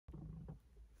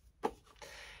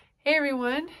Hey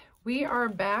everyone, we are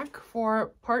back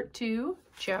for part 2,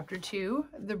 chapter 2,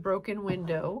 The Broken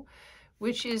Window,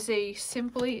 which is a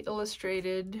simply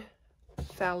illustrated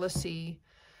fallacy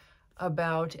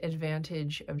about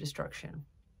advantage of destruction.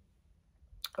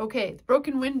 Okay, The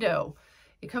Broken Window.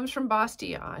 It comes from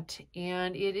Bastiat,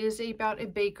 and it is about a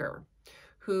baker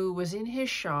who was in his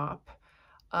shop.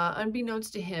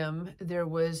 Unbeknownst to him, there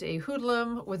was a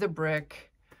hoodlum with a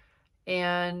brick,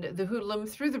 and the hoodlum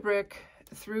threw the brick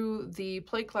through the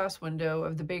plate glass window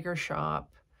of the baker's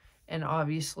shop, and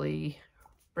obviously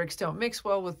bricks don't mix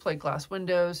well with plate glass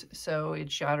windows, so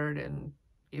it shattered and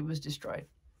it was destroyed.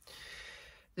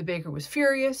 The baker was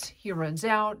furious. He runs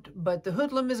out, but the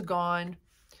hoodlum is gone,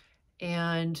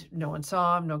 and no one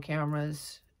saw him, no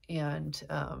cameras, and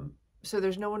so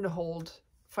there's no one to hold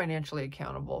financially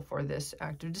accountable for this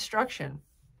act of destruction.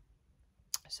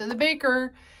 So the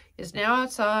baker is now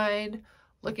outside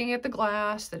looking at the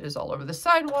glass that is all over the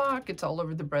sidewalk. It's all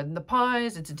over the bread and the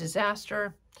pies. It's a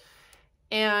disaster.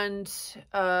 And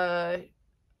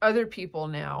other people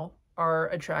now are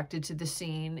attracted to the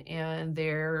scene, and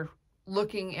they're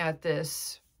looking at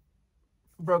this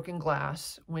broken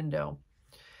glass window.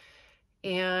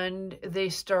 And they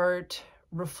start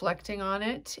reflecting on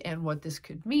it and what this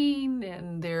could mean.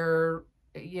 And they're,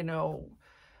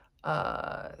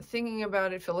 thinking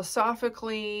about it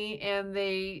philosophically, and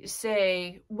they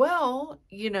say, well,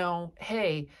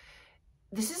 hey,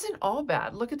 this isn't all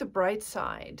bad. Look at the bright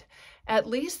side. At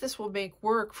least this will make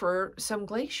work for some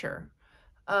glacier.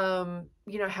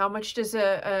 How much does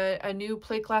a new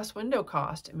plate glass window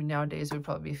cost? I mean, nowadays it would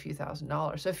probably be a few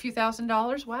 $1,000s. So a few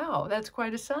 $1,000s, wow, that's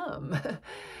quite a sum.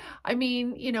 I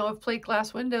mean, if plate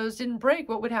glass windows didn't break,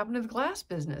 what would happen to the glass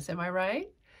business? Am I right?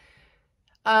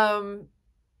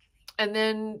 And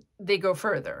then they go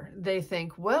further. They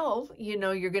think, well,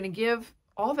 you're going to give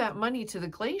all that money to the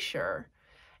glacier,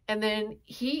 and then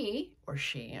he or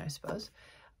she, I suppose,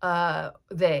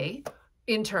 they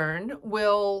in turn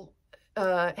will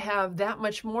have that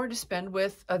much more to spend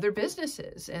with other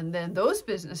businesses. And then those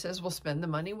businesses will spend the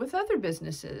money with other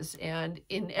businesses, and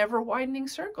in ever widening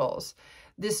circles.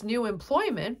 This new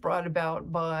employment brought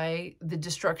about by the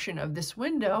destruction of this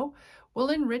window will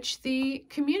enrich the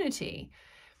community.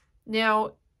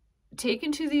 Now,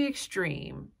 taken to the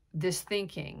extreme, this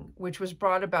thinking, which was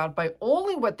brought about by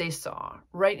only what they saw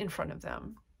right in front of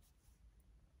them,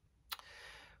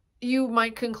 you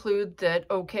might conclude that,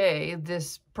 okay,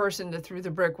 this person that threw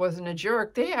the brick wasn't a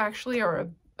jerk. They actually are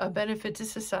a benefit to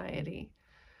society.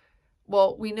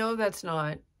 Well, we know that's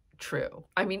not true.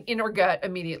 I mean, in our gut,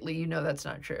 immediately, that's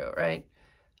not true, right?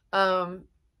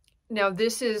 Now,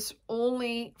 this is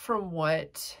only from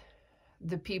what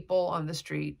the people on the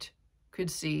street could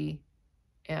see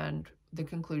and the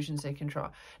conclusions they can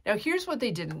draw. Now, here's what they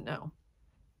didn't know.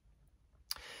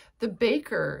 The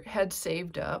baker had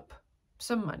saved up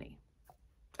some money,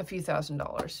 a few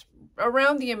 $1,000s,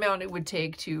 around the amount it would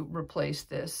take to replace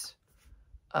this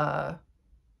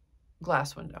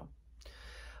glass window.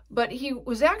 But he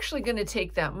was actually going to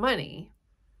take that money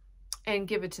and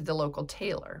give it to the local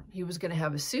tailor. He was going to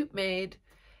have a suit made,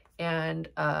 and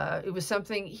it was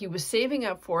something he was saving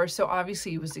up for, so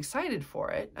obviously he was excited for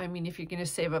it. I mean, if you're going to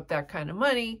save up that kind of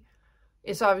money,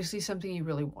 it's obviously something you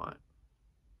really want.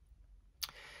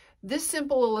 This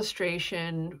simple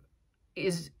illustration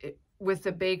is with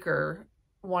the baker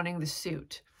wanting the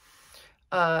suit.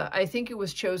 I think it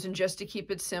was chosen just to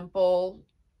keep it simple.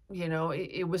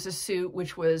 It was a suit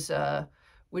which was a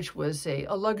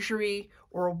luxury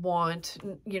or a want,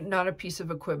 not a piece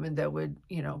of equipment that would,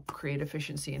 create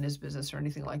efficiency in his business or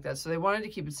anything like that. So they wanted to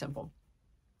keep it simple.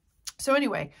 So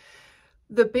anyway,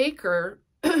 the baker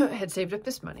had saved up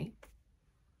this money,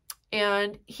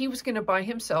 and he was going to buy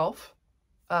himself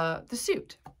the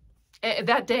suit.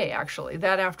 That day, actually,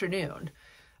 that afternoon,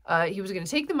 he was going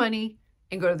to take the money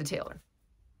and go to the tailor.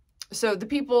 So the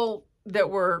people that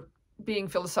were being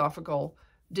philosophical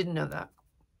didn't know that.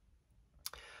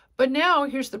 But now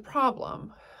here's the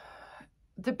problem.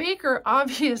 The baker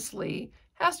obviously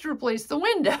has to replace the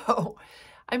window.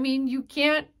 I mean, you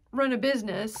can't run a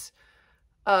business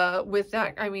with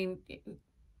that. I mean,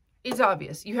 it's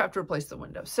obvious. You have to replace the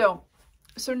window. So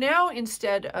now,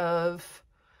 instead of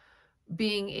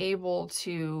being able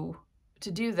to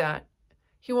do that,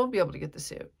 he won't be able to get the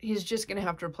suit. He's just going to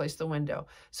have to replace the window.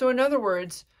 So in other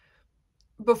words,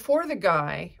 before the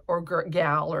guy or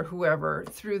gal or whoever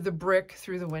threw the brick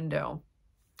through the window,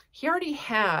 he already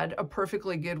had a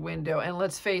perfectly good window. And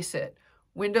let's face it,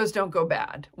 windows don't go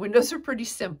bad. Windows are pretty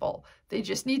simple. They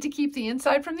just need to keep the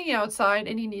inside from the outside,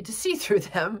 and you need to see through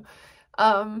them.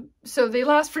 So they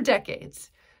last for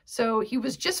decades. So he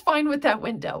was just fine with that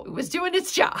window. It was doing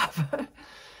its job.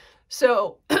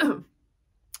 So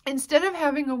instead of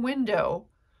having a window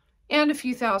and a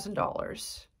few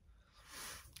 $1,000s,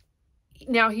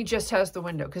 now he just has the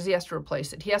window because he has to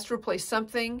replace it. He has to replace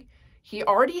something he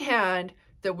already had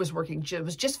that was working. It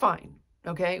was just fine.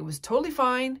 Okay. It was totally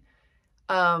fine.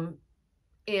 But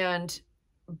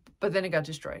then it got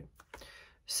destroyed.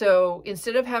 So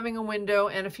instead of having a window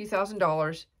and a few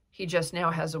 $1,000s, he just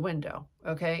now has a window.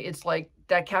 Okay. It's like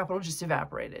that capital just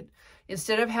evaporated.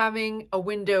 Instead of having a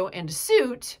window and a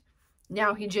suit,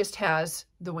 now he just has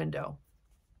the window.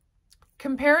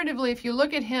 Comparatively, if you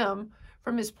look at him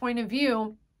from his point of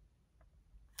view,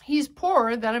 he's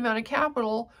poorer that amount of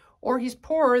capital, or he's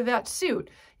poorer that suit.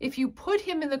 If you put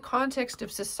him in the context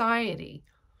of society,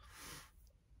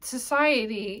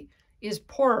 society is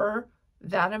poorer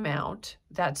that amount,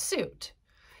 that suit.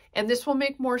 And this will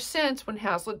make more sense when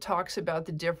Hazlitt talks about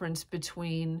the difference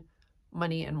between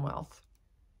money and wealth,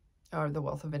 or the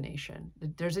wealth of a nation.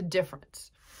 There's a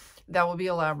difference that will be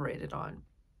elaborated on.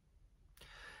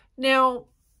 Now,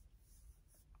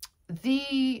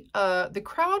 the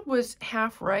crowd was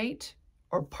half right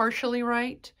or partially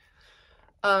right.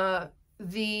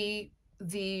 The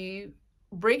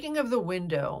breaking of the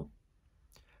window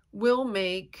will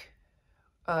make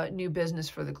new business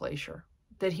for the glacier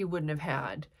that he wouldn't have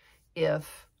had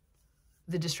if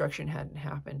the destruction hadn't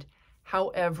happened.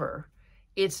 However,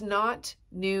 it's not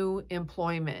new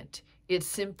employment. It's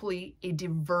simply a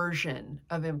diversion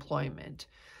of employment.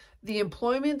 The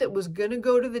employment that was going to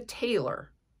go to the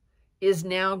tailor is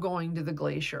now going to the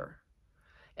glacier.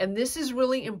 And this is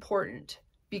really important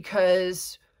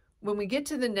because when we get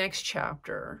to the next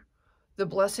chapter, the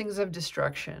blessings of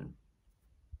destruction,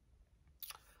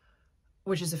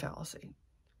 which is a fallacy,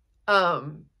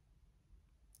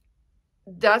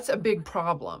 that's a big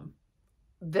problem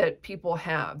that people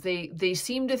have. They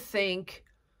seem to think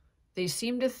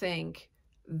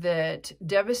that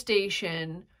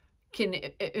devastation can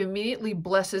immediately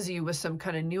blesses you with some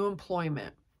kind of new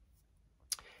employment.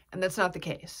 And that's not the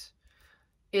case.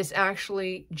 It's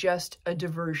actually just a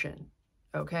diversion,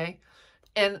 okay?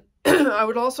 And I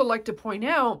would also like to point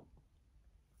out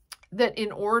that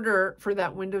in order for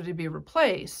that window to be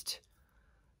replaced,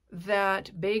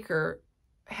 that baker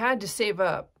had to save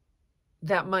up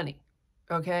that money,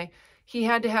 okay? He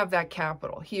had to have that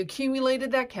capital. He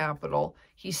accumulated that capital.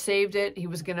 He saved it. He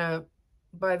was going to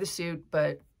buy the suit,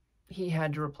 but he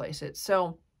had to replace it.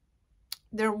 So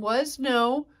there was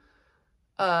no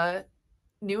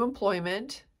new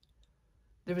employment.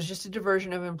 There was just a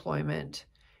diversion of employment,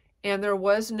 and there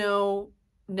was no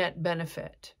net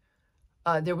benefit.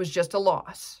 There was just a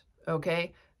loss,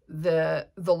 okay? The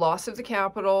loss of the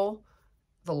capital,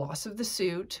 the loss of the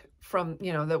suit from,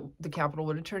 that the capital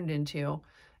would have turned into,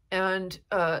 and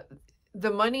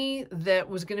the money that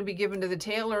was going to be given to the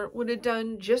tailor would have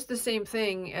done just the same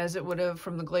thing as it would have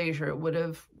from the glacier. It would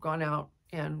have gone out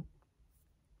and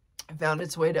found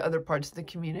its way to other parts of the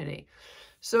community.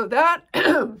 So that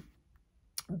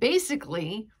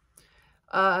basically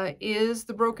is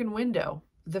the broken window,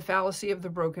 the fallacy of the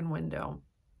broken window.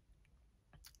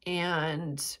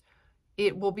 And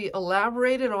it will be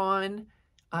elaborated on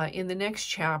in the next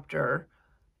chapter.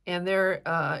 And there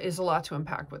is a lot to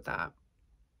unpack with that.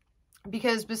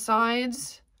 Because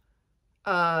besides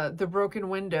the broken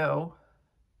window,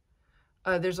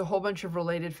 there's a whole bunch of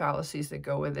related fallacies that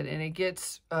go with it, and it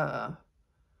gets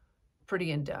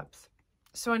pretty in-depth.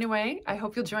 So anyway, I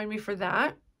hope you'll join me for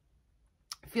that.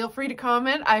 Feel free to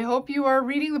comment. I hope you are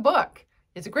reading the book.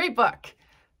 It's a great book.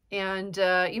 And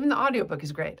even the audiobook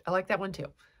is great. I like that one too.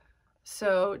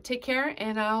 So take care,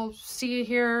 and I'll see you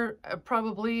here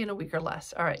probably in a week or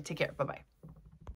less. All right, take care. Bye-bye.